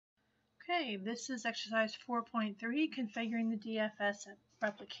Okay, this is exercise 4.3, configuring the DFS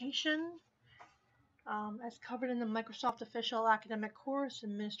replication. As covered in the Microsoft official academic course,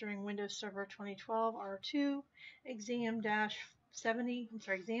 Administering Windows Server 2012 R2, exam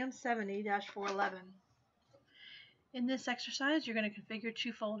 70-411. In this exercise, you're going to configure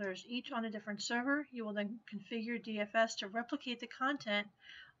two folders, each on a different server. You will then configure DFS to replicate the content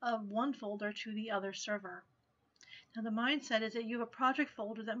of one folder to the other server. Now the mindset is that you have a project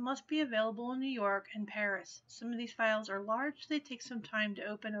folder that must be available in New York and Paris. Some of these files are large, so they take some time to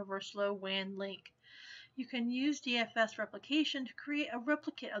open over a slow WAN link. You can use DFS replication to create a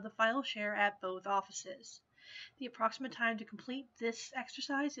replicate of the file share at both offices. The approximate time to complete this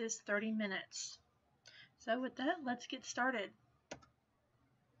exercise is 30 minutes. So with that, let's get started.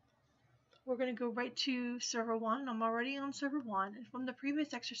 We're going to go right to server 1. I'm already on server 1, and from the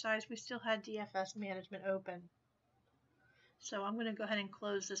previous exercise, we still had DFS management open. So I'm going to go ahead and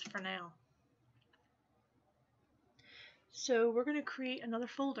close this for now. So we're going to create another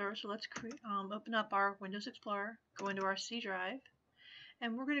folder. So let's open up our Windows Explorer, go into our C drive,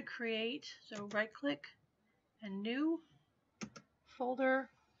 and we're going to create, so right click and new folder,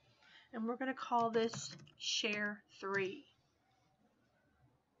 and we're going to call this Share 3.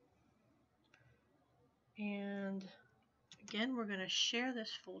 And again, we're going to share this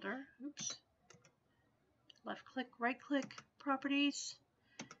folder. Oops. Left click, right click, properties,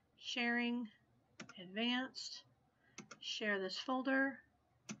 sharing, advanced, share this folder,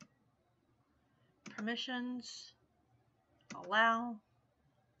 permissions, allow,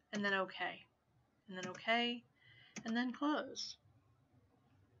 and then OK, and then OK, and then close.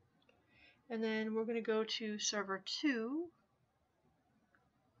 And then we're going to go to server 2.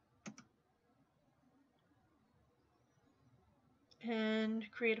 And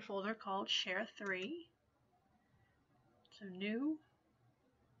create a folder called Share 3. So new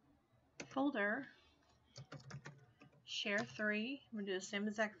folder, Share 3. We're going to do the same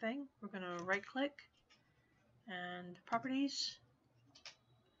exact thing. We're going to right click and properties,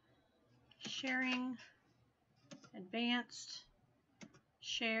 sharing, advanced,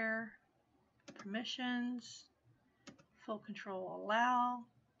 share, permissions, full control allow,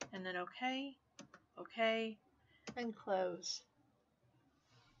 and then OK, OK, and close.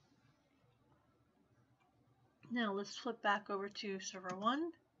 Now let's flip back over to server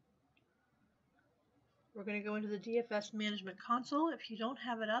 1. We're going to go into the DFS management console. If you don't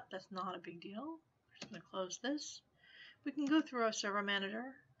have it up, that's not a big deal. We're just going to close this. We can go through our server manager,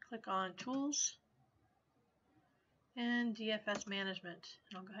 click on Tools, and DFS management.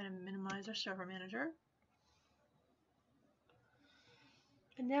 And I'll go ahead and minimize our server manager.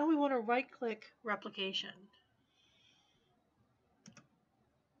 And now we want to right-click replication.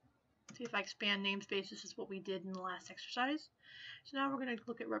 See if I expand namespace, this is what we did in the last exercise. So now we're going to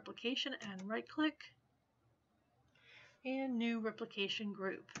look at replication and right-click and new replication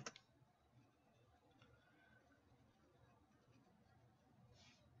group.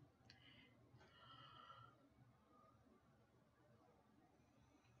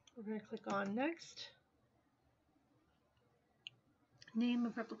 We're going to click on next. Name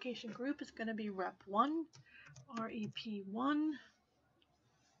of replication group is going to be rep1, REP1.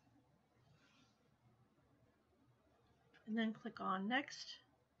 And then click on next.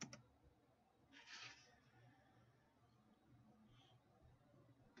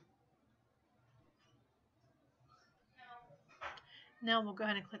 Now we'll go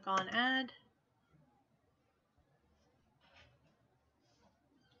ahead and click on add.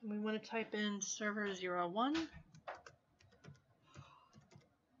 And we want to type in server 01.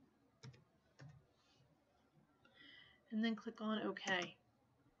 And then click on OK.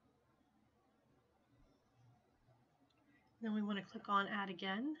 Then we want to click on add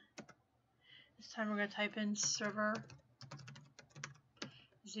again. This time we're going to type in server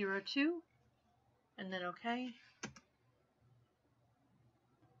 02 and then OK.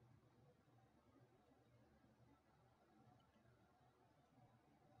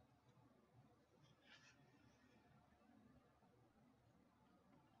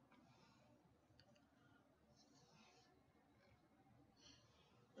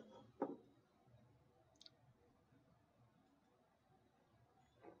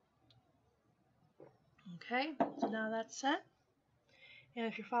 Okay, so now that's set. And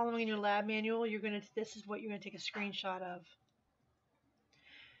if you're following in your lab manual, this is what you're going to take a screenshot of.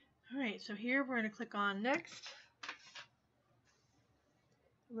 All right, so here we're going to click on next.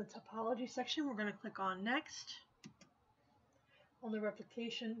 In the topology section, we're going to click on next. On the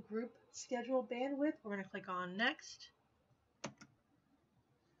replication group schedule bandwidth, we're going to click on next.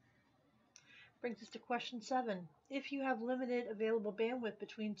 Brings us to question 7. If you have limited available bandwidth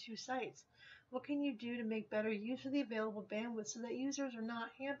between two sites, what can you do to make better use of the available bandwidth so that users are not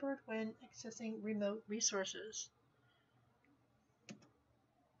hampered when accessing remote resources?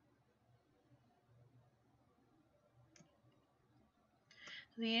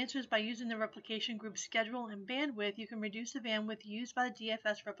 So the answer is by using the replication group schedule and bandwidth, you can reduce the bandwidth used by the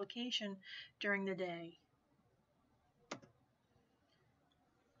DFS replication during the day.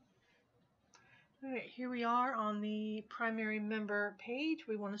 Alright, here we are on the primary member page.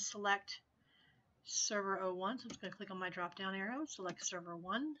 We want to select server 01, so I'm just going to click on my drop down arrow, select server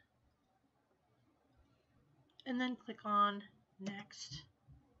 1, and then click on next.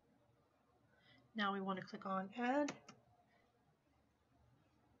 Now we want to click on add,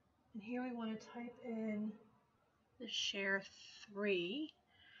 and here we want to type in the share 3,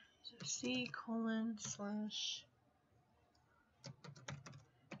 so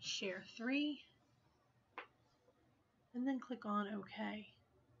C:/share 3, and then click on OK.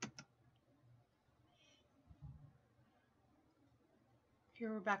 Here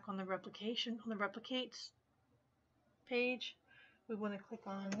we're back on the replicates page. We want to click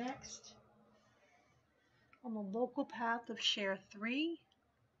on next. On the local path of share 3,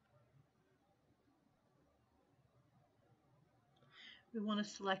 we want to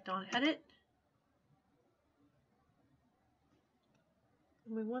select on edit,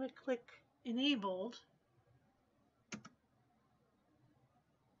 and we want to click enabled,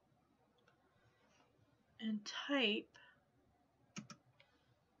 and type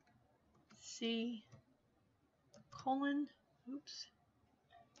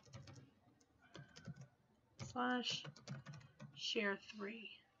C:/share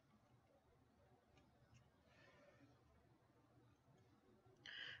 3.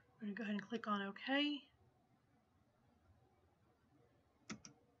 We're going to go ahead and click on OK.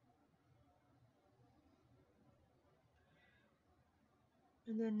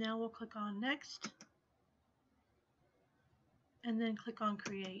 And then now we'll click on next, and then click on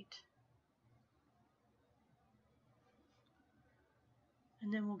create.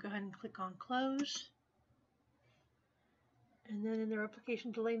 And then we'll go ahead and click on close. And then in the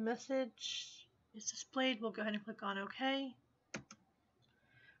replication delay message is displayed, we'll go ahead and click on OK.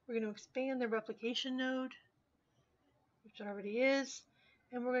 We're going to expand the replication node, which it already is,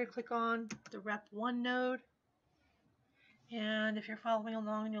 and we're going to click on the rep1 node. And if you're following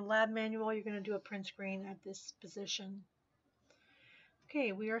along in your lab manual, you're going to do a print screen at this position.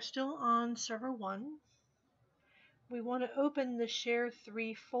 Okay, we are still on server 1. We want to open the share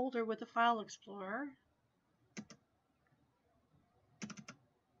 3 folder with the file explorer.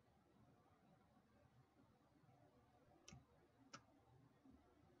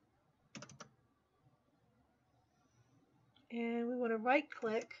 And we want to right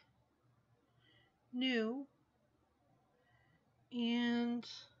click, new, and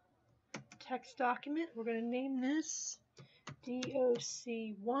text document. We're going to name this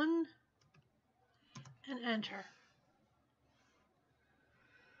DOC1 and enter.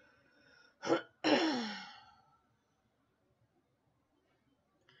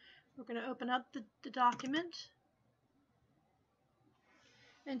 We're going to open up the document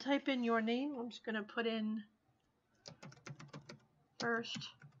and type in your name. I'm just going to put in first,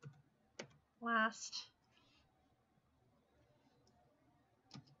 last,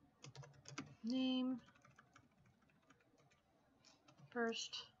 name,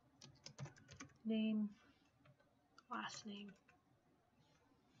 first, name, last name.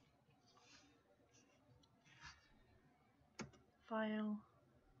 File,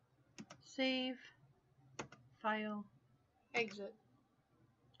 save, file, exit.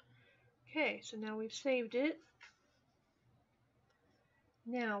 Okay, so now we've saved it.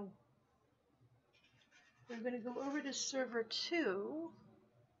 Now, we're going to go over to server 2.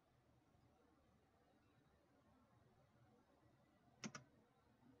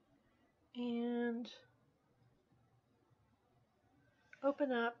 And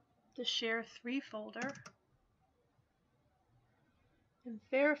open up the share 3 folder and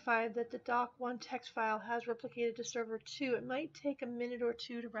verify that the doc1 text file has replicated to server 2. It might take a minute or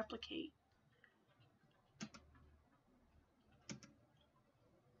two to replicate.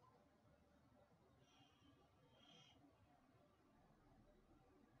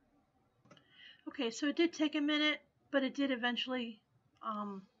 Okay, so it did take a minute, but it did eventually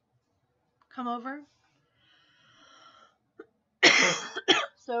come over.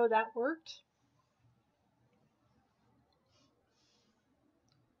 So that worked.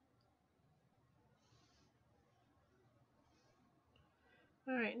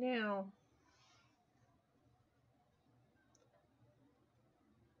 All right, now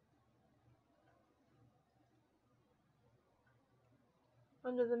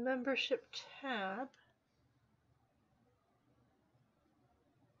Under the Membership tab,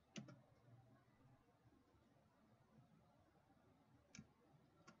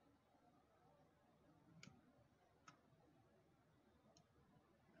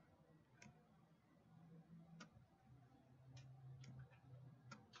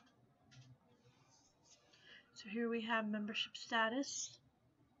 so here we have membership status.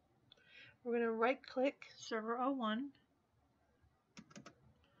 We're going to right click server 01.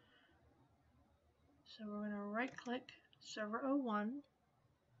 So we're going to right click server 01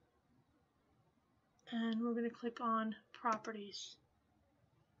 and we're going to click on properties.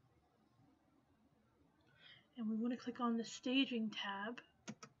 And we want to click on the staging tab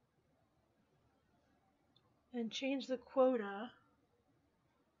and change the quota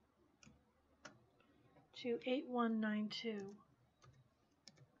to 8192.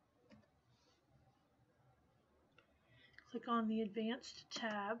 Click on the Advanced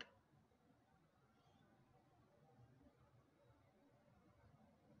tab.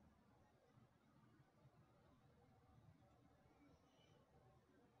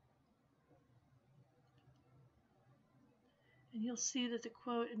 And you'll see that the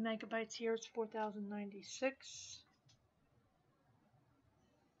quote in megabytes here is 4096.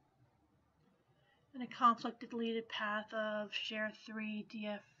 And a conflict deleted path of share 3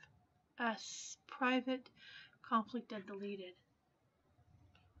 DFS private conflict and deleted.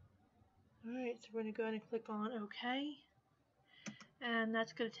 Alright, so we're going to go ahead and click on OK. And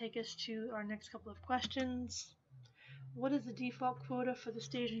that's going to take us to our next couple of questions. What is the default quota for the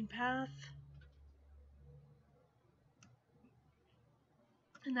staging path?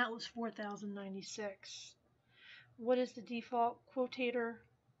 And that was 4096. What is the default quotator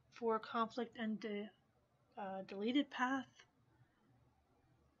for conflict and deleted path?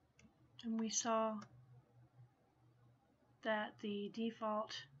 And we saw that the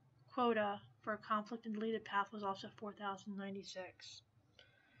default quota for conflict and deleted path was also 4096.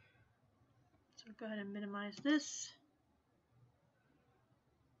 So we'll go ahead and minimize this.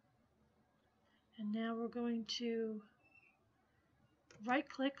 And now we're going to right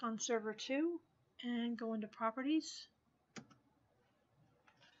click on server 2 and go into properties.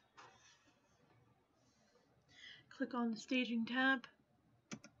 Click on the staging tab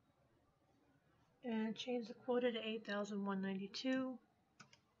and change the quota to 8192.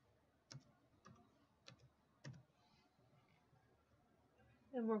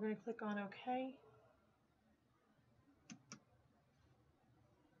 And we're going to click on OK.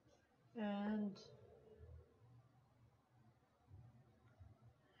 And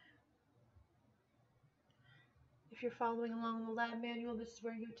if you're following along the lab manual, this is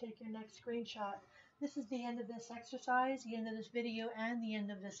where you take your next screenshot. This is the end of this exercise, the end of this video, and the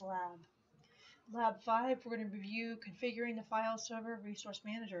end of this lab. Lab 5, we're going to review configuring the file server resource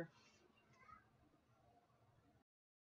manager.